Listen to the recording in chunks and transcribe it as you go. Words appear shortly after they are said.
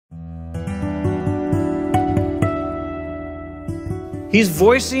He's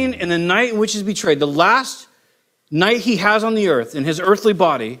voicing in the night in which he's betrayed, the last night he has on the earth in his earthly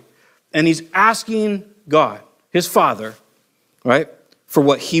body, and he's asking God, his Father, right, for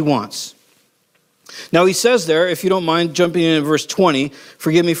what he wants. Now he says there, if you don't mind jumping in verse 20,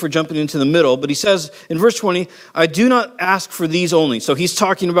 forgive me for jumping into the middle, but he says in verse 20, I do not ask for these only. So he's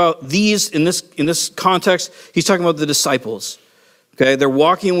talking about these, in this context, he's talking about the disciples. Okay, they're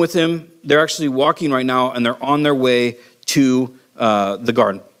walking with him. They're actually walking right now, and they're on their way to the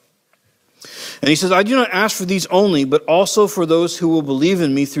garden. And he says, I do not ask for these only, but also for those who will believe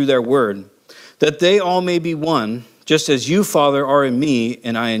in me through their word, that they all may be one, just as you, Father, are in me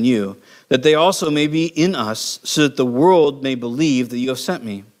and I in you, that they also may be in us, so that the world may believe that you have sent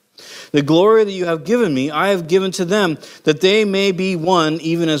me. The glory that you have given me, I have given to them, that they may be one,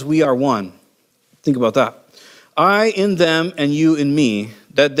 even as we are one. Think about that. I in them and you in me,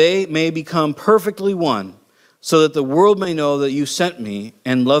 that they may become perfectly one, so that the world may know that you sent me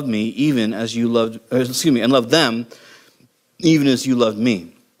and loved me, even as you loved, and loved them, even as you loved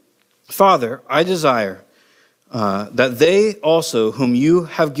me. Father, I desire that they also, whom you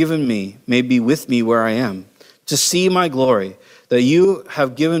have given me, may be with me where I am, to see my glory, that you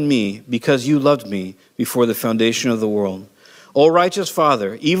have given me because you loved me before the foundation of the world. O righteous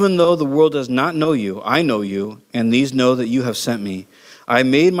Father, even though the world does not know you, I know you, and these know that you have sent me. I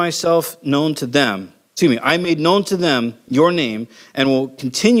made known to them your name, and will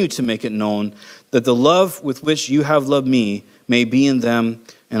continue to make it known, that the love with which you have loved me may be in them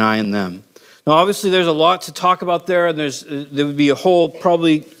and I in them. Now, obviously, there's a lot to talk about there, and there would be a whole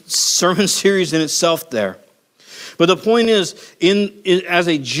probably sermon series in itself there. But the point is, as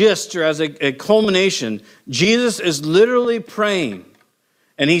a gist or as a culmination, Jesus is literally praying,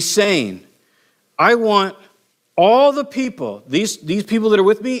 and he's saying, I want all the people, these people that are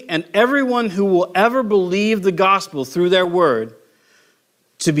with me, and everyone who will ever believe the gospel through their word,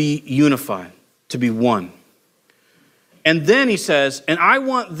 to be unified, to be one. And then he says, and I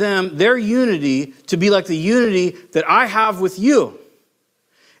want their unity to be like the unity that I have with you.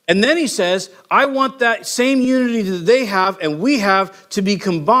 And then he says, I want that same unity that they have and we have to be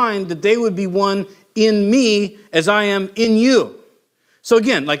combined, that they would be one in me as I am in you. So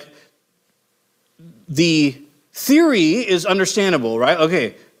again, like, the theory is understandable, right?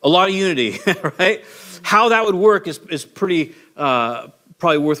 Okay, a lot of unity, right? How that would work is pretty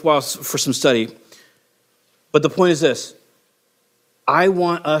probably worthwhile for some study. But the point is this. I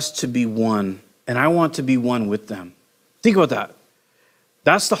want us to be one, and I want to be one with them. Think about that.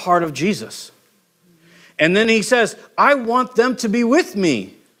 That's the heart of Jesus. And then he says, I want them to be with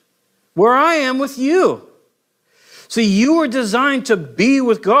me, where I am with you. See, you were designed to be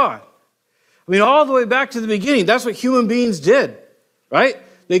with God. I mean, all the way back to the beginning, that's what human beings did, right?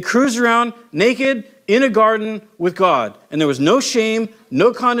 They cruised around naked in a garden with God. And there was no shame,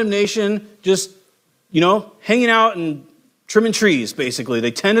 no condemnation, just, hanging out and trimming trees, basically.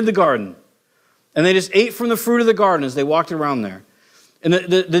 They tended the garden. And they just ate from the fruit of the garden as they walked around there. And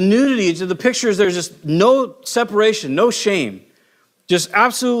the nudity of the pictures, there's just no separation, no shame. Just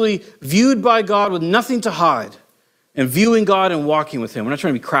absolutely viewed by God with nothing to hide. And viewing God and walking with him. We're not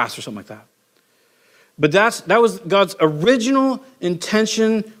trying to be crass or something like that. But that was God's original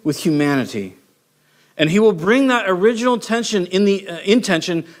intention with humanity. And he will bring that original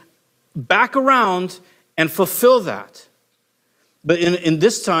intention back around and fulfill that. But in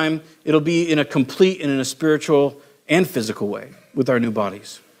this time, it'll be in a complete and in a spiritual and physical way with our new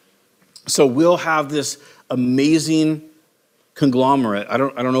bodies. So we'll have this amazing conglomerate. I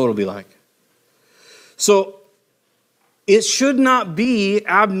don't know what it'll be like. So it should not be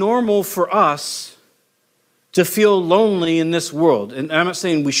abnormal for us to feel lonely in this world. And I'm not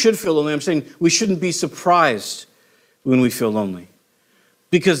saying we should feel lonely. I'm saying we shouldn't be surprised when we feel lonely.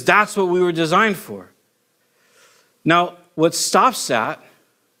 Because that's what we were designed for. Now, what stops that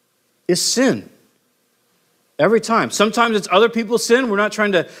is sin. Every time. Sometimes it's other people's sin. We're not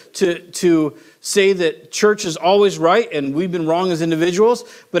trying to say that church is always right and we've been wrong as individuals.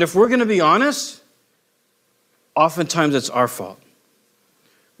 But if we're going to be honest, oftentimes it's our fault.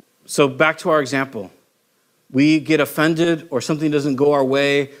 So back to our example. We get offended or something doesn't go our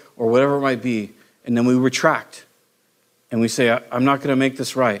way or whatever it might be. And then we retract. And we say, I'm not going to make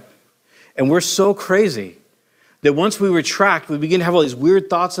this right. And we're so crazy that once we retract, we begin to have all these weird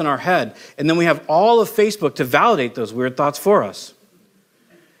thoughts in our head. And then we have all of Facebook to validate those weird thoughts for us.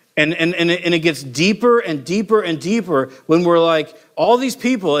 And it gets deeper and deeper and deeper when we're like, all these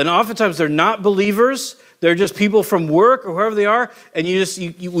people, and oftentimes they're not believers, they're just people from work or whoever they are, and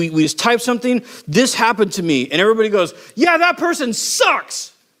we just type something, this happened to me. And everybody goes, yeah, that person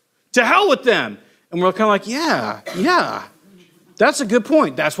sucks. To hell with them. And we're kind of like, yeah. That's a good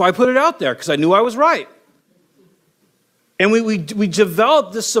point. That's why I put it out there, because I knew I was right. And we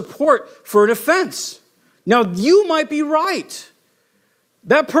developed this support for an offense. Now, you might be right.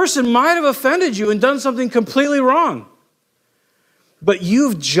 That person might have offended you and done something completely wrong. But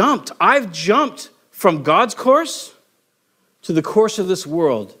you've jumped. I've jumped from God's course to the course of this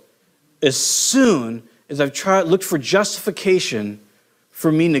world as soon as I've looked for justification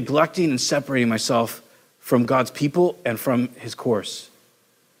for me neglecting and separating myself from God's people and from his course.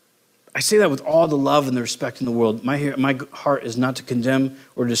 I say that with all the love and the respect in the world. My heart is not to condemn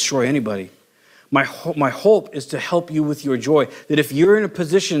or destroy anybody. My hope is to help you with your joy. That if you're in a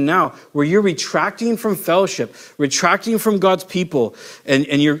position now where you're retracting from fellowship, retracting from God's people,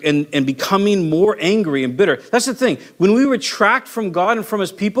 and becoming more angry and bitter. That's the thing. When we retract from God and from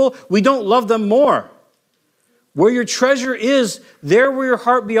his people, we don't love them more. Where your treasure is, there will your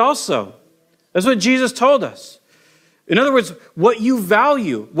heart be also. That's what Jesus told us. In other words, what you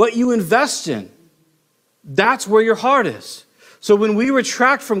value, what you invest in, that's where your heart is. So when we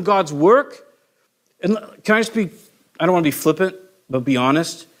retract from God's work, and can I just I don't want to be flippant, but be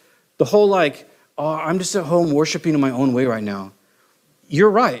honest. The whole I'm just at home worshiping in my own way right now. You're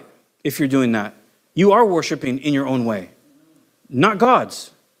right if you're doing that. You are worshiping in your own way, not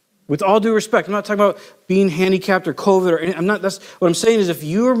God's. With all due respect, I'm not talking about being handicapped or COVID or anything. That's what I'm saying is if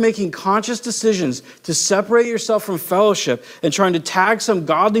you're making conscious decisions to separate yourself from fellowship and trying to tag some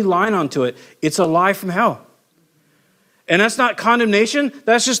godly line onto it, it's a lie from hell. And that's not condemnation.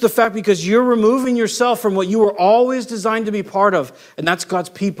 That's just the fact because you're removing yourself from what you were always designed to be part of. And that's God's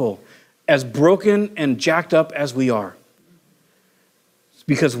people, as broken and jacked up as we are. It's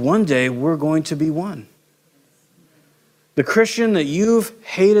because one day we're going to be one. The Christian that you've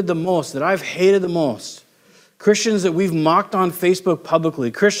hated the most, that I've hated the most, Christians that we've mocked on Facebook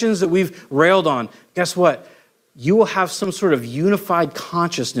publicly, Christians that we've railed on, guess what? You will have some sort of unified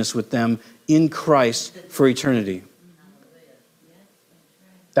consciousness with them in Christ for eternity.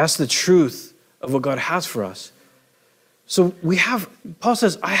 That's the truth of what God has for us. So Paul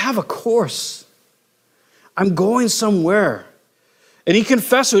says, I have a course. I'm going somewhere. And he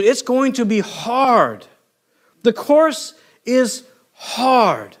confessed it. It's going to be hard. The course is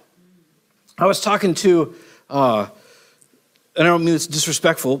hard. I was talking to, and I don't mean it's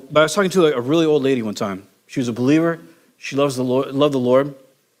disrespectful, but I was talking to a really old lady one time. She was a believer. She loved the Lord.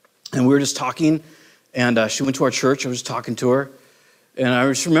 And we were just talking, and she went to our church. I was talking to her. And I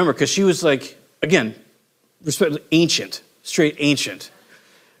just remember, because she was again, ancient, straight ancient.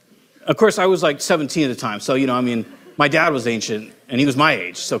 Of course, I was 17 at the time. So, my dad was ancient, and he was my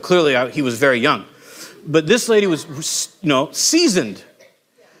age. So clearly, he was very young. But this lady was, seasoned.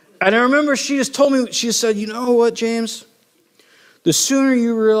 And I remember she just told me, she said, you know what, James? The sooner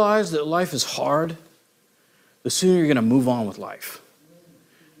you realize that life is hard, the sooner you're going to move on with life.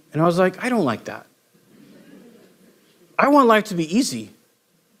 And I was like, I don't like that. I want life to be easy.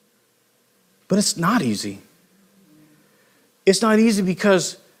 But it's not easy. It's not easy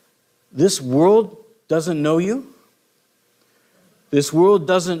because this world doesn't know you. This world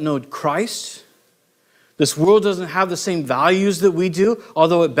doesn't know Christ. This world doesn't have the same values that we do,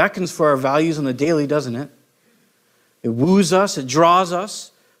 although it beckons for our values on the daily, doesn't it? It woos us, it draws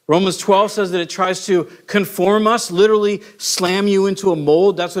us. Romans 12 says that it tries to conform us, literally slam you into a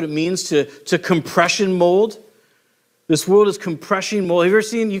mold. That's what it means to compression mold. This world is compression mold. Have you ever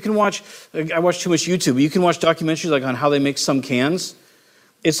seen, I watch too much YouTube, but you can watch documentaries on how they make some cans.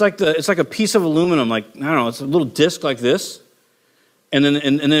 It's like a piece of aluminum, I don't know, it's a little disc like this. And then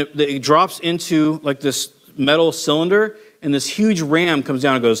it drops into this metal cylinder, and this huge ram comes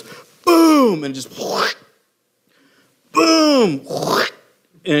down and goes, boom, and just, boom,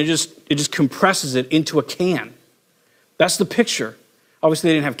 and it just compresses it into a can. That's the picture. Obviously,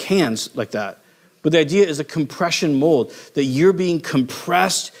 they didn't have cans like that. But the idea is a compression mold, that you're being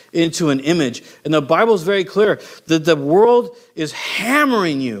compressed into an image. And the Bible is very clear that the world is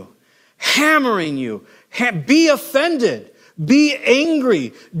hammering you. Be offended. Be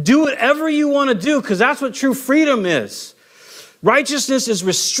angry. Do whatever you want to do, because that's what true freedom is. Righteousness is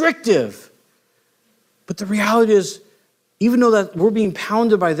restrictive. But the reality is, even though that we're being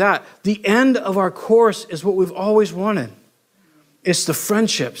pounded by that, the end of our course is what we've always wanted. It's the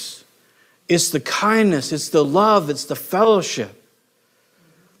friendships. It's the kindness. It's the love. It's the fellowship.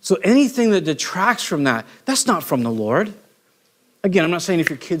 So anything that detracts from that, that's not from the Lord. Again, I'm not saying if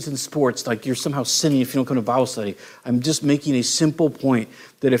your kid's in sports, you're somehow sinning if you don't come to Bible study. I'm just making a simple point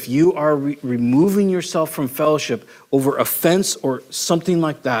that if you are removing yourself from fellowship over offense or something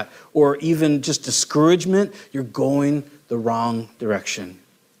like that, or even just discouragement, you're going the wrong direction.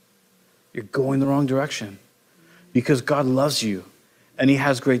 You're going the wrong direction because God loves you. and he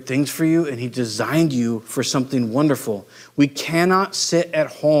has great things for you, and he designed you for something wonderful. We cannot sit at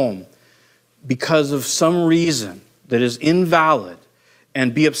home because of some reason that is invalid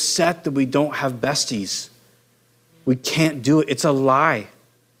and be upset that we don't have besties. We can't do it. It's a lie.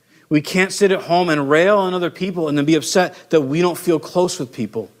 We can't sit at home and rail on other people and then be upset that we don't feel close with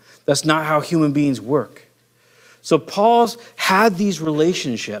people. That's not how human beings work. So Paul's had these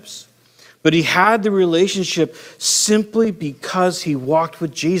relationships, but he had the relationship simply because he walked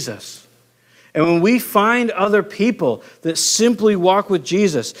with Jesus. And when we find other people that simply walk with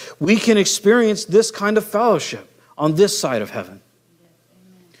Jesus, we can experience this kind of fellowship on this side of heaven.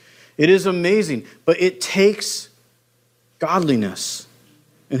 It is amazing, but it takes godliness.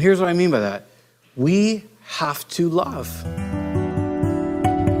 And here's what I mean by that. We have to love.